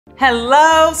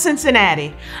Hello,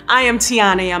 Cincinnati. I am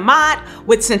Tianay Amat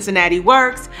with Cincinnati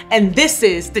Works, and this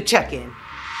is the check-in.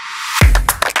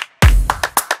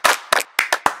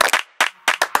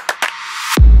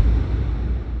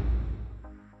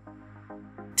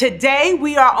 Today,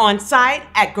 we are on site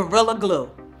at Gorilla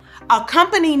Glue, a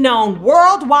company known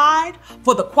worldwide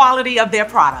for the quality of their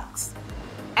products.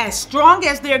 As strong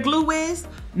as their glue is,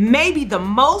 maybe the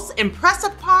most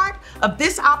impressive part of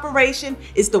this operation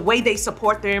is the way they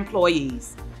support their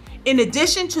employees. In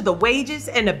addition to the wages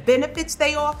and the benefits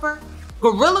they offer,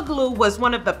 Gorilla Glue was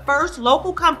one of the first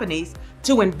local companies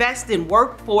to invest in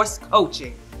workforce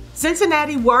coaching.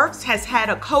 Cincinnati Works has had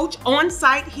a coach on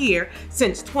site here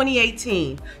since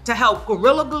 2018 to help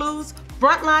Gorilla Glue's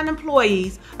frontline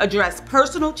employees address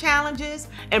personal challenges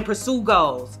and pursue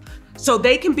goals so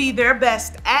they can be their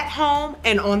best at home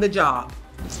and on the job.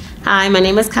 Hi, my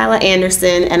name is Kyla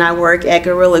Anderson and I work at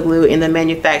Gorilla Glue in the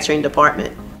manufacturing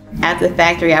department. At the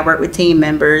factory, I work with team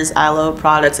members, I load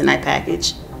products, and I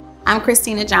package. I'm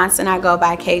Christina Johnson, I go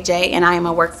by KJ, and I am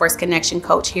a workforce connection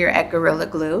coach here at Gorilla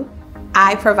Glue.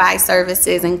 I provide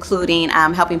services including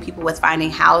helping people with finding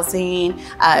housing,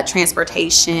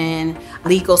 transportation,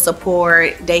 legal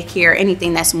support, daycare,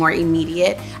 anything that's more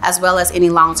immediate, as well as any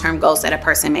long-term goals that a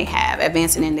person may have,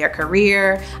 advancing in their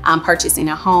career, purchasing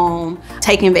a home,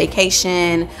 taking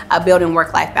vacation, building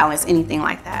work-life balance, anything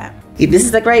like that. This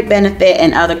is a great benefit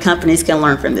and other companies can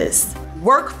learn from this.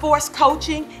 Workforce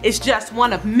coaching is just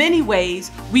one of many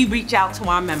ways we reach out to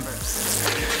our members.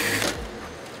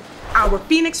 Our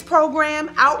Phoenix program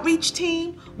outreach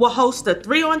team will host a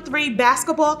 3-on-3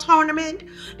 basketball tournament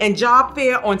and job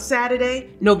fair on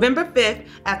Saturday, November 5th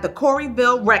at the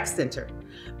Coreyville Rec Center.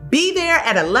 Be there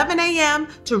at 11 a.m.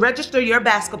 to register your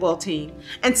basketball team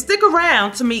and stick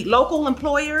around to meet local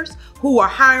employers who are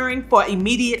hiring for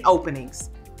immediate openings.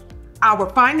 Our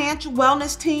financial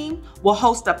wellness team will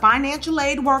host a financial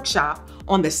aid workshop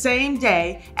on the same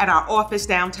day at our office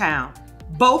downtown.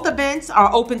 Both events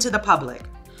are open to the public.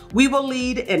 We will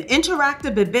lead an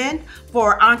interactive event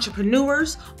for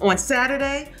entrepreneurs on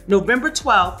Saturday, November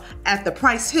 12th at the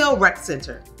Price Hill Rec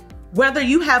Center. Whether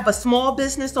you have a small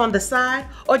business on the side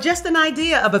or just an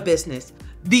idea of a business,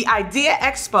 the Idea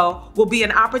Expo will be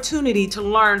an opportunity to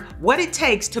learn what it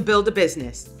takes to build a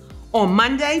business. On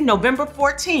Monday, November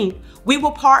 14th, we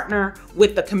will partner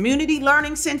with the Community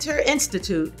Learning Center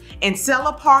Institute and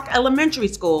Seller Park Elementary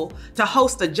School to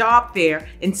host a job fair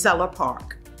in Seller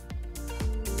Park.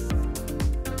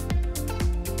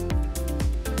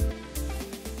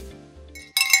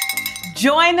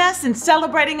 Join us in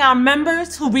celebrating our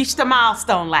members who reached a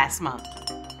milestone last month.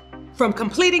 From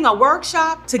completing a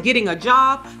workshop to getting a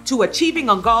job to achieving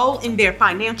a goal in their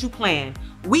financial plan,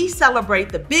 we celebrate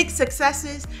the big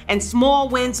successes and small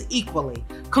wins equally.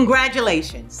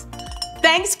 Congratulations.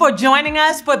 Thanks for joining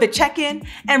us for the check-in,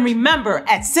 and remember,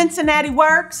 at Cincinnati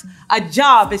Works, a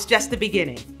job is just the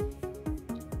beginning.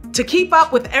 To keep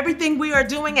up with everything we are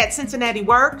doing at Cincinnati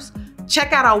Works,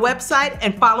 check out our website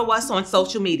and follow us on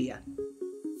social media.